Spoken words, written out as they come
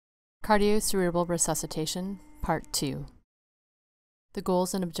Cardiocerebral Resuscitation, Part 2. The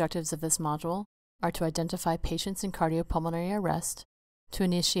goals and objectives of this module are to identify patients in cardiopulmonary arrest, to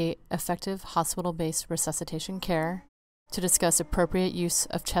initiate effective hospital-based resuscitation care, to discuss appropriate use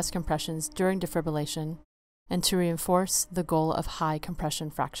of chest compressions during defibrillation, and to reinforce the goal of high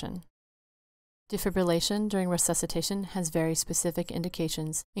compression fraction. Defibrillation during resuscitation has very specific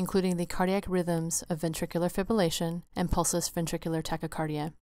indications, including the cardiac rhythms of ventricular fibrillation and pulseless ventricular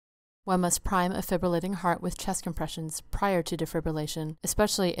tachycardia. One must prime a fibrillating heart with chest compressions prior to defibrillation,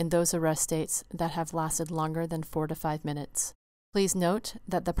 especially in those arrest states that have lasted longer than 4 to 5 minutes. Please note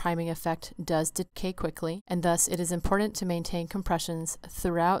that the priming effect does decay quickly, and thus it is important to maintain compressions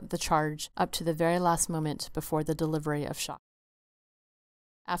throughout the charge up to the very last moment before the delivery of shock.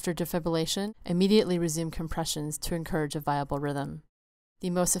 After defibrillation, immediately resume compressions to encourage a viable rhythm. The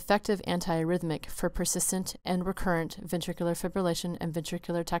most effective antiarrhythmic for persistent and recurrent ventricular fibrillation and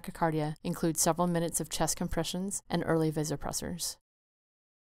ventricular tachycardia includes several minutes of chest compressions and early vasopressors.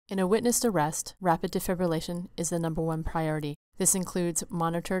 In a witnessed arrest, rapid defibrillation is the #1 priority. This includes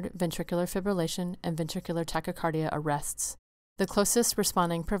monitored ventricular fibrillation and ventricular tachycardia arrests. The closest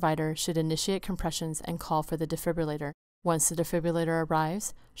responding provider should initiate compressions and call for the defibrillator. Once the defibrillator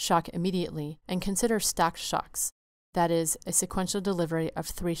arrives, shock immediately and consider stacked shocks. That is, a sequential delivery of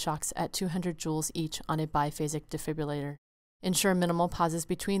 3 shocks at 200 joules each on a biphasic defibrillator. Ensure minimal pauses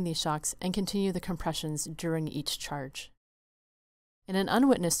between these shocks and continue the compressions during each charge. In an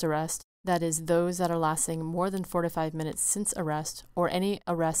unwitnessed arrest, that is, those that are lasting more than 4 to 5 minutes since arrest or any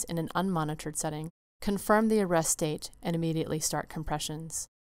arrest in an unmonitored setting, confirm the arrest state and immediately start compressions.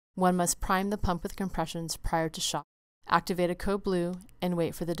 One must prime the pump with compressions prior to shock, activate a code blue, and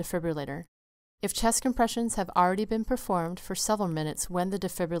wait for the defibrillator. If chest compressions have already been performed for several minutes when the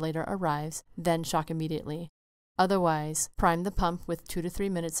defibrillator arrives, then shock immediately. Otherwise, prime the pump with 2 to 3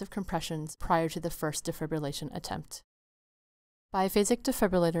 minutes of compressions prior to the first defibrillation attempt. Biphasic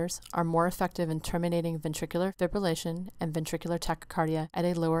defibrillators are more effective in terminating ventricular fibrillation and ventricular tachycardia at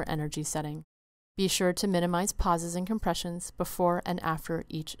a lower energy setting. Be sure to minimize pauses and compressions before and after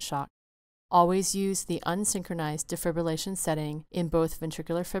each shock. Always use the unsynchronized defibrillation setting in both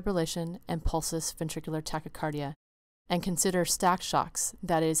ventricular fibrillation and pulseless ventricular tachycardia, and consider stacked shocks,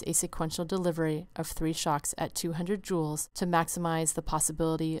 that is, a sequential delivery of 3 shocks at 200 joules to maximize the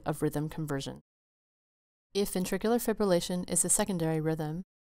possibility of rhythm conversion. If ventricular fibrillation is a secondary rhythm,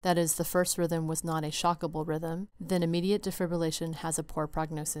 that is, the first rhythm was not a shockable rhythm, then immediate defibrillation has a poor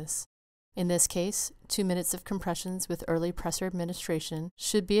prognosis. In this case, 2 minutes of compressions with early pressor administration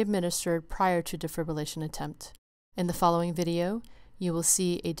should be administered prior to defibrillation attempt. In the following video, you will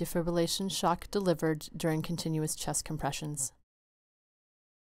see a defibrillation shock delivered during continuous chest compressions.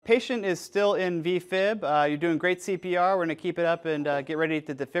 Patient is still in VFib. You're doing great CPR. We're going to keep it up and get ready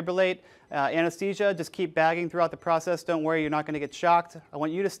to defibrillate. Anesthesia, just keep bagging throughout the process. Don't worry, you're not going to get shocked. I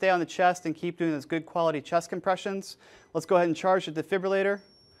want you to stay on the chest and keep doing those good quality chest compressions. Let's go ahead and charge the defibrillator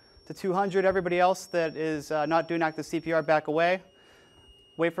to 200. Everybody else that is not doing active CPR, back away.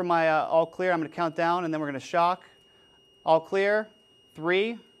 Wait for my all clear. I'm going to count down and then we're going to shock. All clear.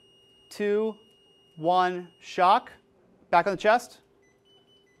 3, 2, 1, shock. Back on the chest.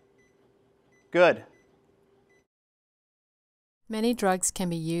 Good. Many drugs can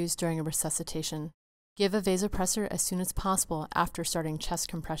be used during a resuscitation. Give a vasopressor as soon as possible after starting chest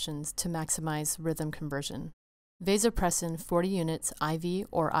compressions to maximize rhythm conversion. Vasopressin 40 units IV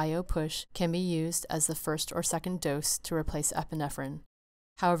or IO push can be used as the first or second dose to replace epinephrine.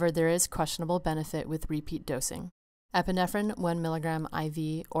 However, there is questionable benefit with repeat dosing. Epinephrine 1 mg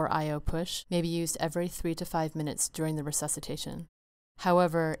IV or IO push may be used every 3 to 5 minutes during the resuscitation.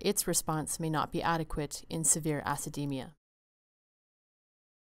 However, its response may not be adequate in severe acidemia.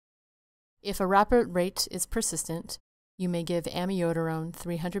 If a rapid rate is persistent, you may give amiodarone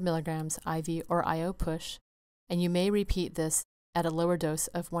 300 mg IV or IO push, and you may repeat this at a lower dose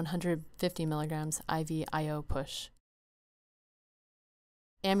of 150 mg IV IO push.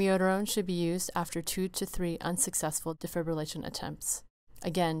 Amiodarone should be used after 2 to 3 unsuccessful defibrillation attempts.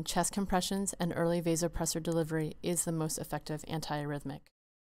 Again, chest compressions and early vasopressor delivery is the most effective antiarrhythmic.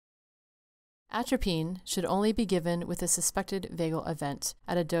 Atropine should only be given with a suspected vagal event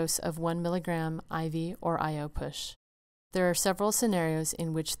at a dose of 1 mg IV or IO push. There are several scenarios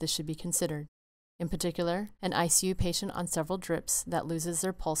in which this should be considered. In particular, an ICU patient on several drips that loses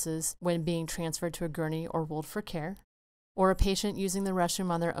their pulses when being transferred to a gurney or rolled for care, or a patient using the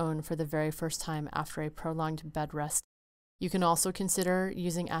restroom on their own for the very first time after a prolonged bed rest. You can also consider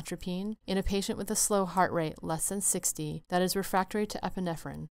using atropine in a patient with a slow heart rate less than 60 that is refractory to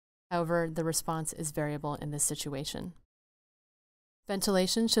epinephrine. However, the response is variable in this situation.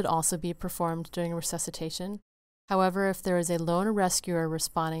 Ventilation should also be performed during resuscitation. However, if there is a lone rescuer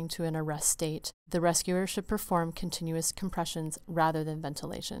responding to an arrest state, the rescuer should perform continuous compressions rather than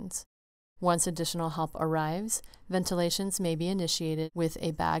ventilations. Once additional help arrives, ventilations may be initiated with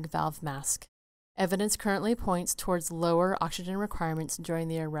a bag valve mask. Evidence currently points towards lower oxygen requirements during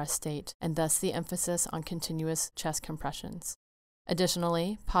the arrest state, and thus the emphasis on continuous chest compressions.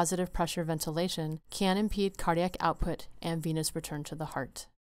 Additionally, positive pressure ventilation can impede cardiac output and venous return to the heart.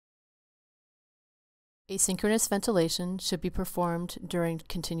 Asynchronous ventilation should be performed during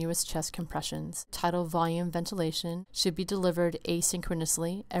continuous chest compressions. Tidal volume ventilation should be delivered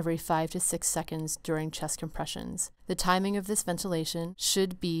asynchronously every 5 to 6 seconds during chest compressions. The timing of this ventilation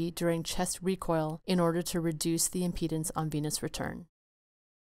should be during chest recoil in order to reduce the impedance on venous return.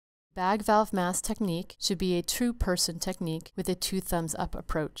 Bag valve mask technique should be a two-person technique with a two-thumbs-up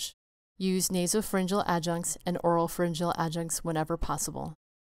approach. Use nasopharyngeal adjuncts and oral pharyngeal adjuncts whenever possible.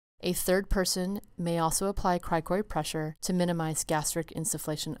 A third person may also apply cricoid pressure to minimize gastric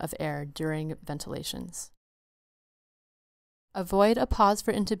insufflation of air during ventilations. Avoid a pause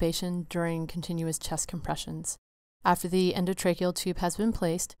for intubation during continuous chest compressions. After the endotracheal tube has been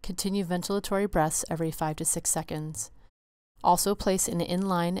placed, continue ventilatory breaths every 5 to 6 seconds. Also place an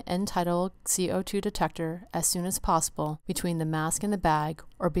inline end-tidal CO2 detector as soon as possible between the mask and the bag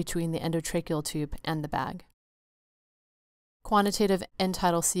or between the endotracheal tube and the bag. Quantitative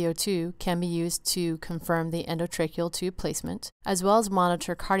end-tidal CO2 can be used to confirm the endotracheal tube placement, as well as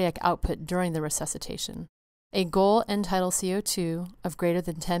monitor cardiac output during the resuscitation. A goal end-tidal CO2 of greater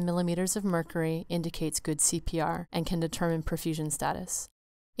than 10 millimeters of mercury indicates good CPR and can determine perfusion status.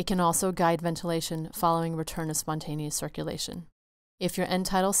 It can also guide ventilation following return of spontaneous circulation. If your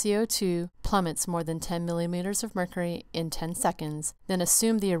end-tidal CO2 plummets more than 10 millimeters of mercury in 10 seconds, then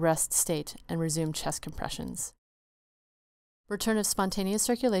assume the arrest state and resume chest compressions. Return of spontaneous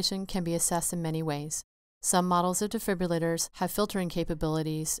circulation can be assessed in many ways. Some models of defibrillators have filtering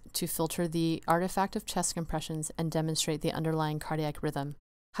capabilities to filter the artifact of chest compressions and demonstrate the underlying cardiac rhythm.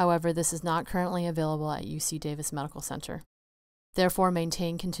 However, this is not currently available at UC Davis Medical Center. Therefore,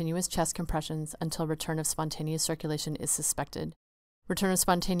 maintain continuous chest compressions until return of spontaneous circulation is suspected. Return of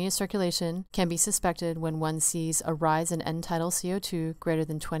spontaneous circulation can be suspected when one sees a rise in end-tidal CO2 greater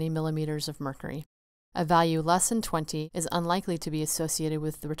than 20 millimeters of mercury. A value less than 20 is unlikely to be associated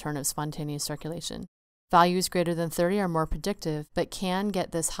with the return of spontaneous circulation. Values greater than 30 are more predictive, but can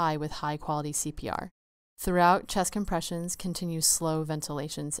get this high with high-quality CPR. Throughout chest compressions, continue slow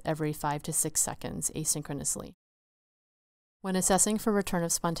ventilations every 5 to 6 seconds asynchronously. When assessing for return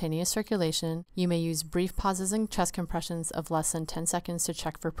of spontaneous circulation, you may use brief pauses in chest compressions of less than 10 seconds to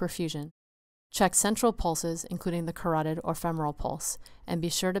check for perfusion. Check central pulses, including the carotid or femoral pulse, and be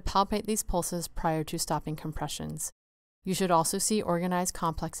sure to palpate these pulses prior to stopping compressions. You should also see organized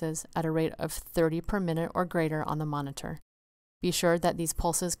complexes at a rate of 30 per minute or greater on the monitor. Be sure that these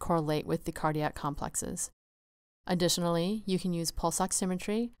pulses correlate with the cardiac complexes. Additionally, you can use pulse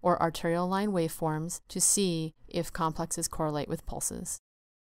oximetry or arterial line waveforms to see if complexes correlate with pulses.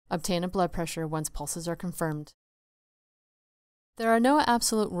 Obtain a blood pressure once pulses are confirmed. There are no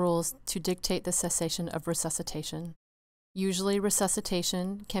absolute rules to dictate the cessation of resuscitation. Usually,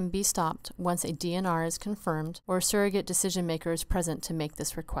 resuscitation can be stopped once a DNR is confirmed or a surrogate decision maker is present to make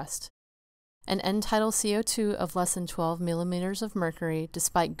this request. An end-tidal CO2 of less than 12 millimeters of mercury,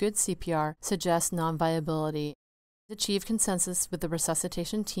 despite good CPR, suggests non-viability. Achieve consensus with the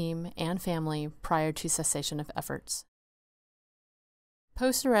resuscitation team and family prior to cessation of efforts.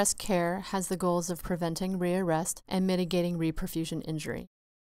 Post-arrest care has the goals of preventing rearrest and mitigating reperfusion injury.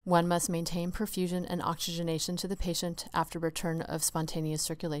 One must maintain perfusion and oxygenation to the patient after return of spontaneous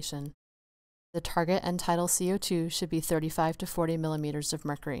circulation. The target end-tidal CO2 should be 35 to 40 millimeters of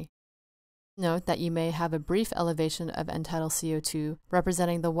mercury. Note that you may have a brief elevation of end-tidal CO2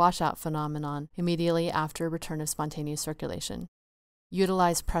 representing the washout phenomenon immediately after return of spontaneous circulation.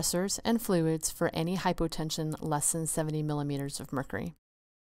 Utilize pressors and fluids for any hypotension less than 70 millimeters of mercury.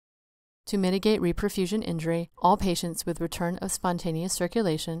 To mitigate reperfusion injury, all patients with return of spontaneous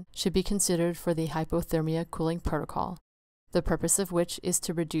circulation should be considered for the hypothermia cooling protocol, the purpose of which is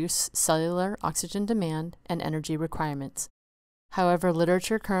to reduce cellular oxygen demand and energy requirements. However,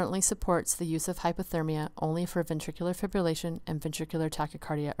 literature currently supports the use of hypothermia only for ventricular fibrillation and ventricular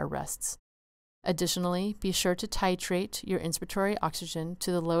tachycardia arrests. Additionally, be sure to titrate your inspiratory oxygen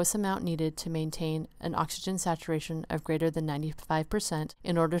to the lowest amount needed to maintain an oxygen saturation of greater than 95%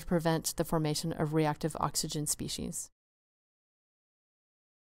 in order to prevent the formation of reactive oxygen species.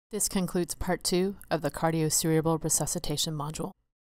 This concludes Part 2 of the Cardiocerebral Resuscitation module.